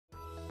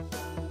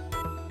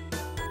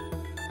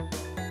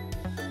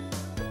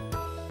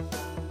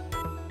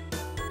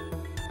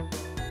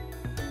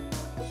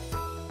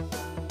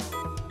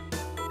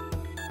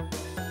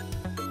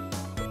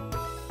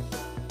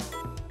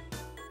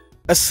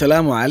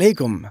Assalamu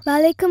Alaikum.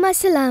 Walaikum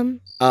Assalam.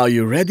 Are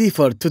you ready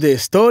for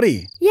today's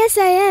story? Yes,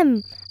 I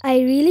am. I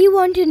really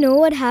want to know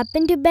what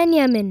happened to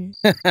Binyamin.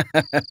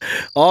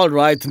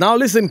 Alright, now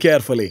listen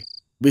carefully.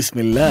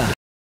 Bismillah.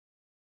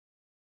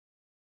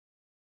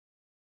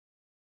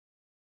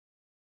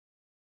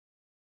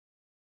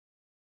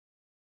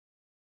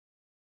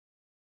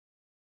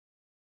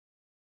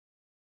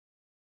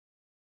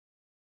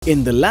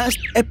 In the last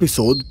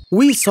episode,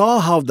 we saw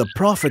how the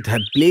Prophet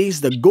had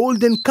placed the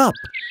golden cup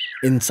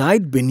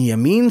inside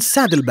Binyamin's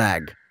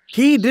saddlebag.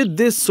 He did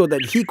this so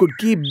that he could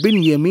keep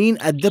Binyamin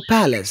at the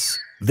palace.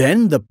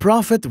 Then the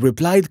Prophet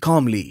replied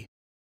calmly,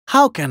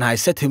 "How can I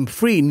set him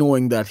free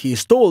knowing that he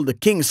stole the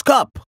king's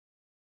cup?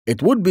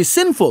 It would be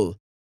sinful."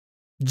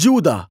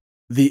 Judah,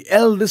 the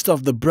eldest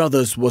of the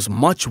brothers, was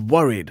much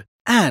worried,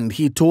 and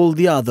he told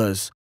the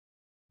others,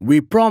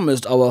 "We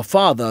promised our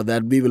father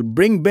that we will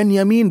bring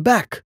Binyamin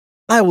back.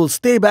 I will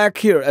stay back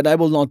here and I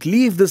will not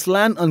leave this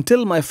land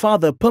until my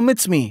father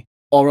permits me,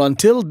 or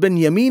until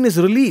Binyamin is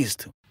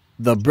released."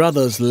 The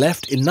brothers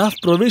left enough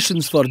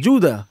provisions for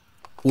Judah,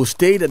 who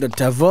stayed at a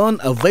tavern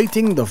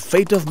awaiting the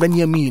fate of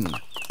Binyamin.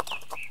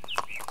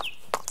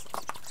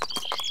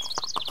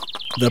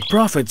 The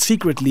Prophet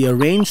secretly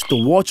arranged to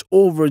watch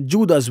over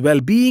Judah's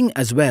well-being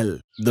as well.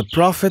 The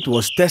Prophet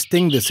was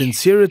testing the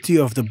sincerity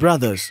of the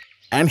brothers,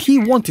 and he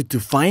wanted to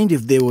find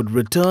if they would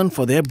return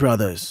for their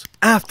brothers.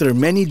 After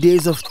many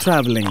days of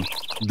traveling,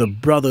 the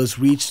brothers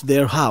reached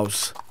their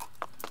house.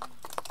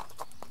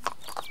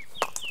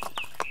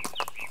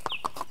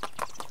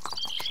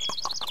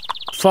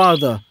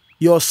 "Father,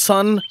 your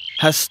son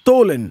has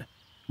stolen,"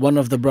 one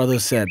of the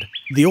brothers said.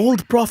 The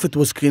old prophet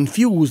was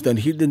confused and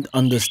he didn't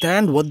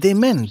understand what they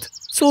meant.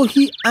 So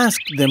he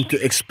asked them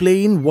to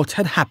explain what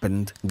had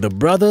happened. The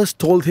brothers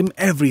told him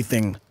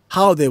everything.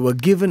 How they were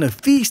given a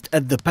feast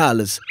at the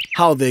palace,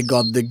 how they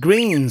got the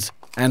grains,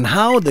 and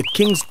how the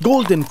king's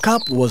golden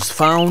cup was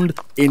found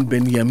in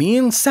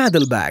Binyamin's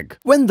saddlebag.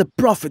 When the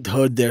Prophet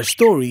heard their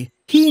story,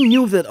 he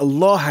knew that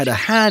Allah had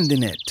a hand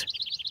in it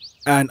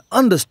and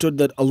understood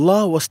that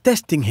Allah was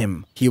testing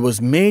him. He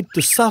was made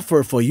to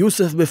suffer for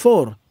Yusuf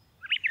before,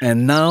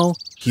 and now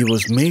he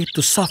was made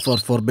to suffer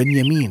for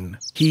Binyamin.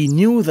 He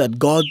knew that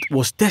God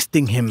was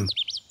testing him,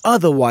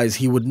 otherwise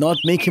he would not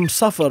make him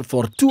suffer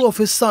for two of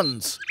his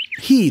sons.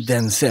 He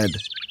then said,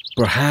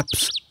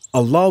 "Perhaps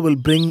Allah will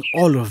bring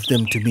all of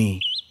them to me.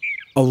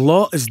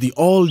 Allah is the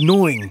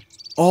all-knowing,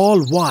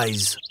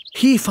 all-wise."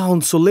 He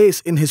found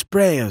solace in his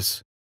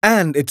prayers,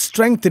 and it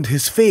strengthened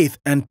his faith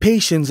and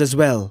patience as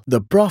well.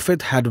 The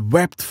Prophet had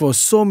wept for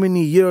so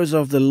many years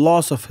of the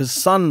loss of his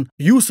son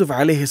Yusuf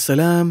alayhi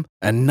salam,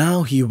 and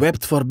now he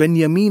wept for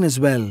Binyamin as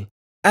well.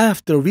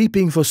 After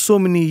weeping for so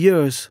many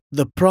years,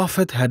 the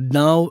Prophet had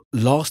now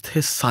lost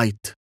his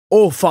sight.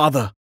 "Oh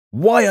father,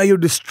 why are you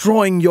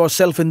destroying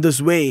yourself in this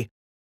way?"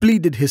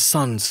 pleaded his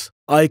sons.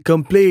 "I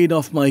complain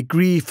of my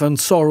grief and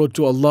sorrow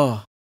to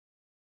Allah.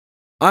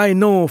 I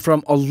know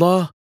from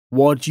Allah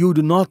what you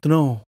do not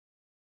know,"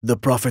 the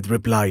Prophet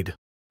replied.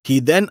 He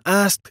then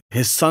asked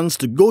his sons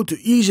to go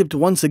to Egypt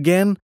once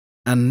again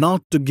and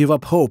not to give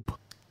up hope.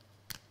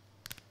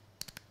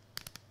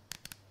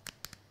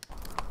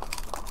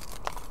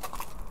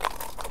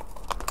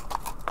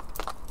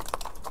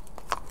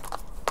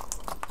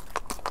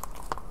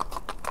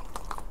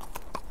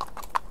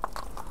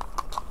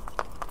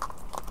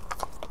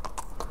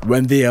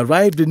 When they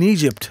arrived in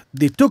Egypt,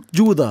 they took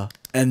Judah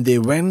and they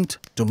went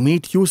to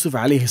meet Yusuf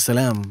alayhi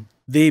salam.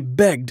 They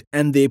begged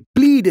and they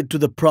pleaded to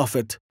the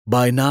Prophet.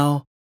 By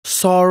now,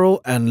 sorrow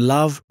and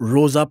love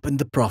rose up in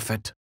the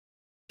Prophet.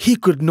 He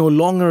could no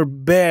longer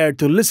bear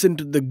to listen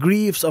to the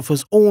griefs of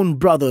his own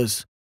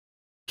brothers.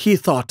 He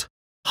thought,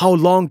 "How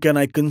long can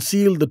I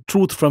conceal the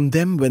truth from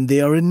them when they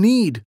are in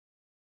need?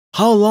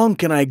 How long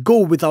can I go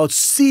without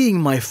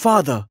seeing my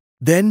father?"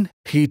 Then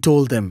he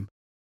told them,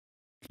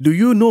 "Do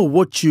you know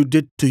what you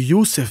did to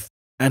Yusuf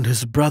and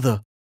his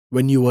brother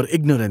when you were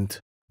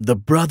ignorant?" The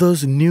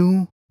brothers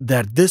knew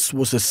that this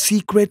was a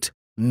secret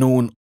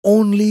known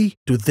only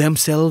to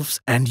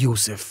themselves and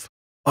Yusuf.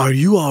 "Are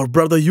you our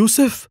brother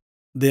Yusuf?"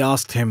 they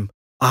asked him.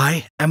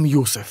 "I am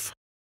Yusuf,"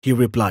 he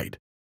replied,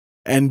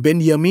 "and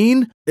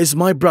Binyamin is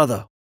my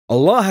brother.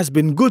 Allah has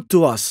been good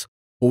to us.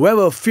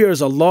 Whoever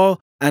fears Allah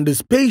and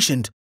is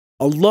patient,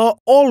 Allah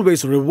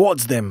always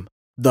rewards them."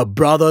 The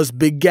brothers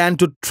began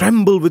to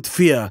tremble with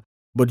fear,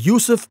 but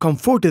Yusuf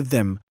comforted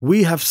them.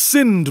 "We have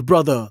sinned,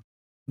 brother,"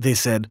 they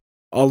said.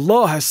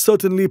 "Allah has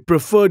certainly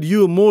preferred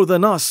you more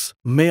than us.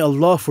 May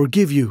Allah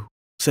forgive you,"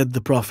 said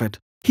the Prophet.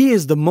 "He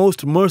is the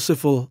most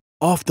merciful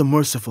of the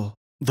merciful."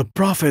 The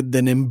Prophet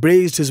then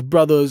embraced his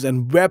brothers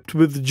and wept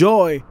with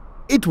joy.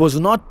 It was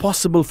not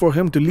possible for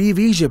him to leave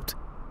Egypt,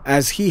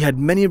 as he had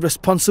many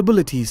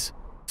responsibilities.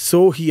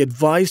 So he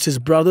advised his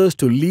brothers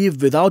to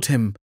leave without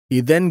him.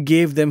 He then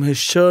gave them his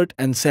shirt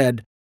and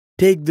said,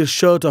 "Take this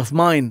shirt of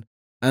mine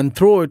and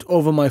throw it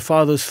over my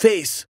father's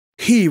face.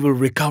 He will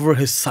recover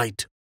his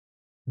sight.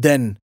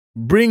 Then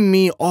bring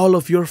me all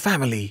of your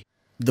family."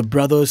 The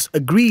brothers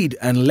agreed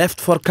and left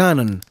for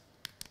Canaan.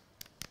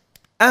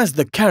 As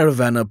the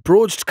caravan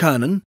approached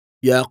Canaan,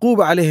 Yaqub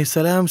alayhi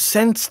salam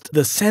sensed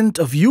the scent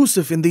of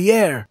Yusuf in the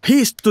air.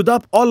 He stood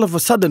up all of a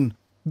sudden,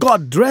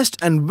 got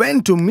dressed and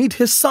went to meet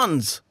his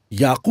sons.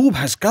 Yaqub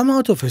has come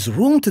out of his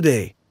room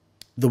today.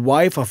 The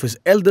wife of his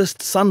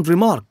eldest son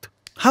remarked.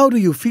 How do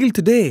you feel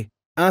today?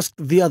 Asked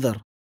the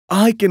other.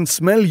 I can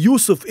smell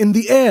Yusuf in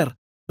the air,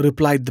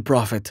 replied the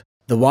Prophet.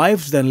 The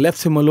wives then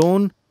left him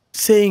alone,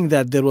 saying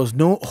that there was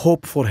no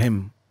hope for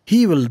him.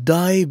 He will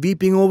die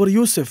weeping over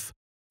Yusuf,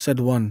 said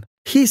one.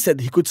 He said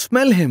he could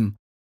smell him.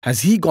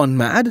 Has he gone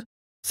mad?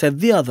 Said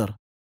the other.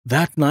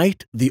 That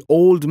night, the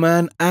old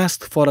man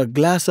asked for a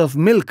glass of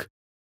milk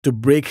to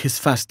break his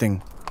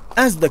fasting.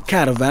 As the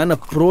caravan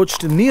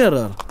approached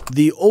nearer,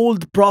 the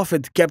old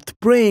prophet kept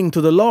praying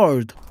to the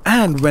Lord.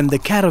 And when the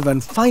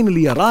caravan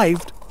finally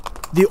arrived,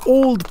 the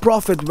old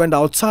prophet went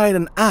outside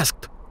and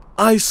asked,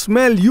 I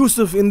smell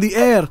Yusuf in the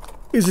air.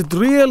 Is it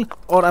real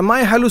or am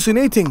I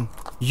hallucinating?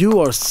 You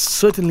are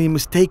certainly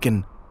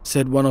mistaken,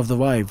 said one of the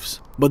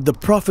wives. But the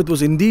prophet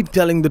was indeed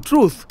telling the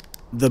truth.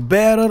 The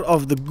bearer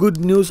of the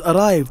good news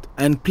arrived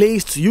and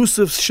placed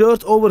Yusuf's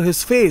shirt over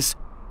his face.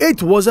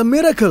 It was a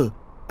miracle.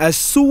 As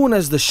soon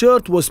as the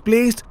shirt was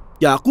placed,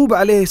 Yaqub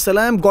alayhi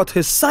salam got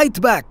his sight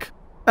back.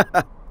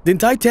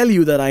 Didn't I tell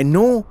you that I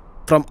know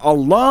from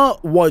Allah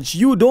what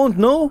you don't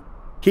know?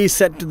 He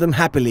said to them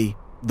happily.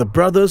 The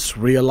brothers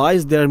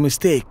realized their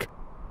mistake.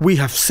 We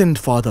have sinned,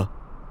 father.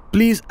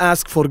 Please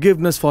ask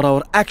forgiveness for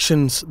our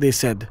actions, they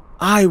said.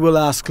 I will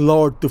ask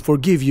Lord to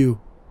forgive you.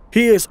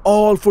 He is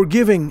all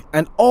forgiving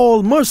and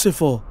all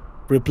merciful,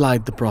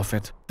 replied the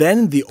Prophet.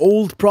 Then the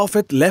old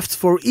Prophet left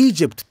for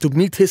Egypt to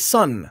meet his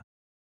son.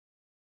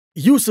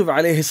 Yusuf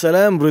alayhi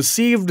salam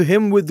received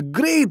him with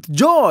great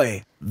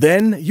joy.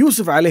 Then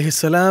Yusuf alayhi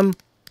salam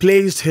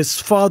placed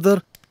his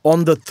father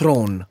on the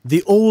throne.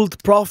 The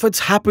old Prophet's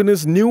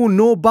happiness knew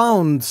no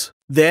bounds.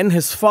 Then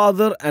his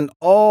father and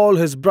all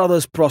his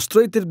brothers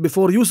prostrated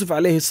before Yusuf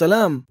alayhi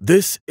salam.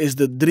 This is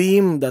the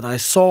dream that I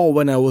saw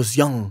when I was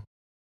young,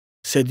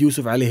 said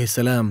Yusuf alayhi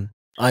salam.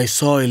 I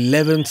saw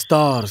 11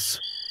 stars,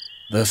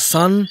 the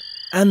sun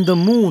and the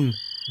moon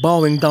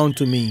bowing down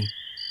to me.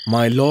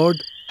 My Lord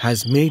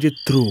has made it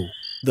true.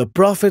 The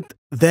Prophet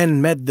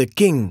then met the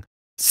king,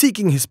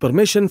 seeking his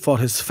permission for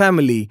his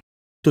family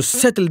to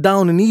settle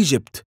down in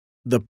Egypt.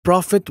 The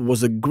Prophet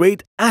was a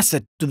great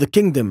asset to the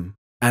kingdom,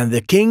 and the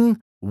king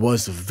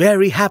was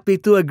very happy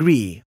to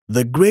agree.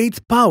 The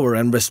great power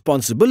and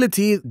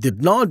responsibility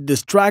did not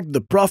distract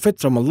the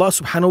Prophet from Allah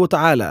subhanahu wa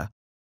ta'ala.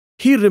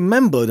 He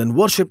remembered and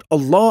worshipped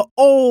Allah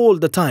all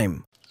the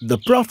time. The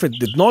Prophet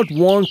did not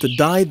want to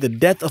die the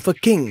death of a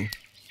king.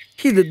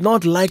 He did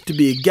not like to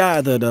be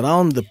gathered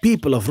around the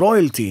people of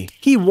royalty.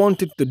 He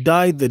wanted to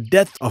die the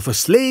death of a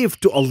slave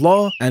to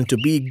Allah and to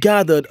be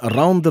gathered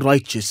around the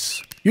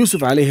righteous.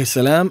 Yusuf alayhi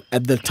salam,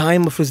 at the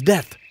time of his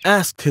death,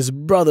 asked his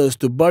brothers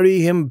to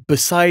bury him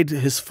beside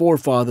his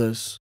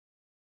forefathers.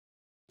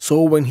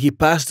 So when he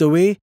passed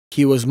away,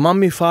 he was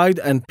mummified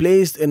and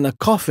placed in a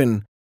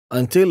coffin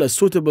until a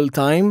suitable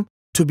time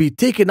to be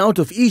taken out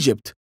of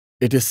Egypt.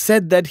 It is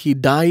said that he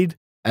died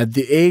at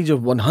the age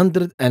of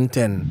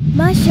 110.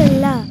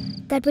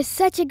 MashaAllah, that was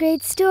such a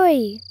great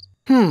story.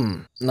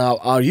 Now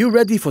are you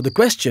ready for the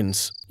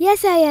questions?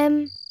 Yes, I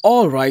am.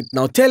 Alright,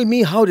 now tell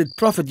me, how did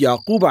Prophet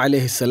Yaqub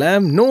alayhi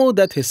salam know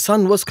that his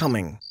son was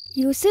coming?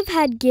 Yusuf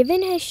had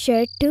given his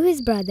shirt to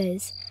his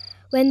brothers.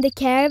 When the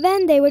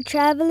caravan they were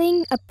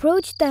traveling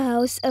approached the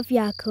house of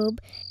Yaqub,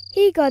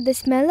 he got the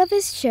smell of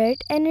his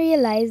shirt and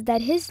realized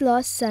that his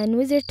lost son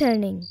was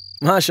returning.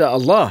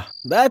 MashaAllah,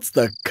 that's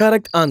the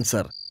correct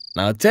answer.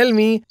 Now tell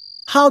me,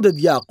 how did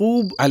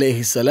Yaqub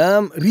alayhi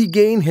salam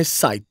regain his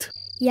sight?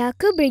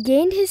 Yaqub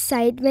regained his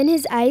sight when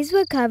his eyes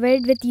were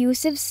covered with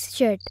Yusuf's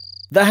shirt.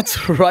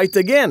 That's right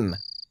again.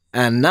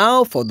 And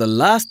now for the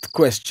last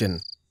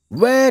question.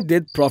 Where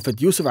did Prophet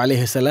Yusuf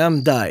alayhi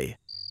salam die?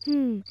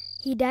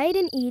 He died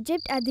in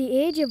Egypt at the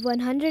age of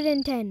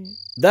 110.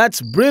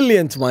 That's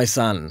brilliant, my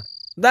son.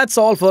 That's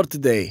all for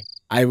today.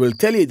 I will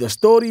tell you the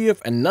story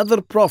of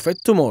another prophet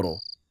tomorrow.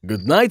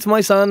 Good night,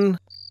 my son.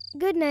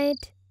 Good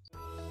night.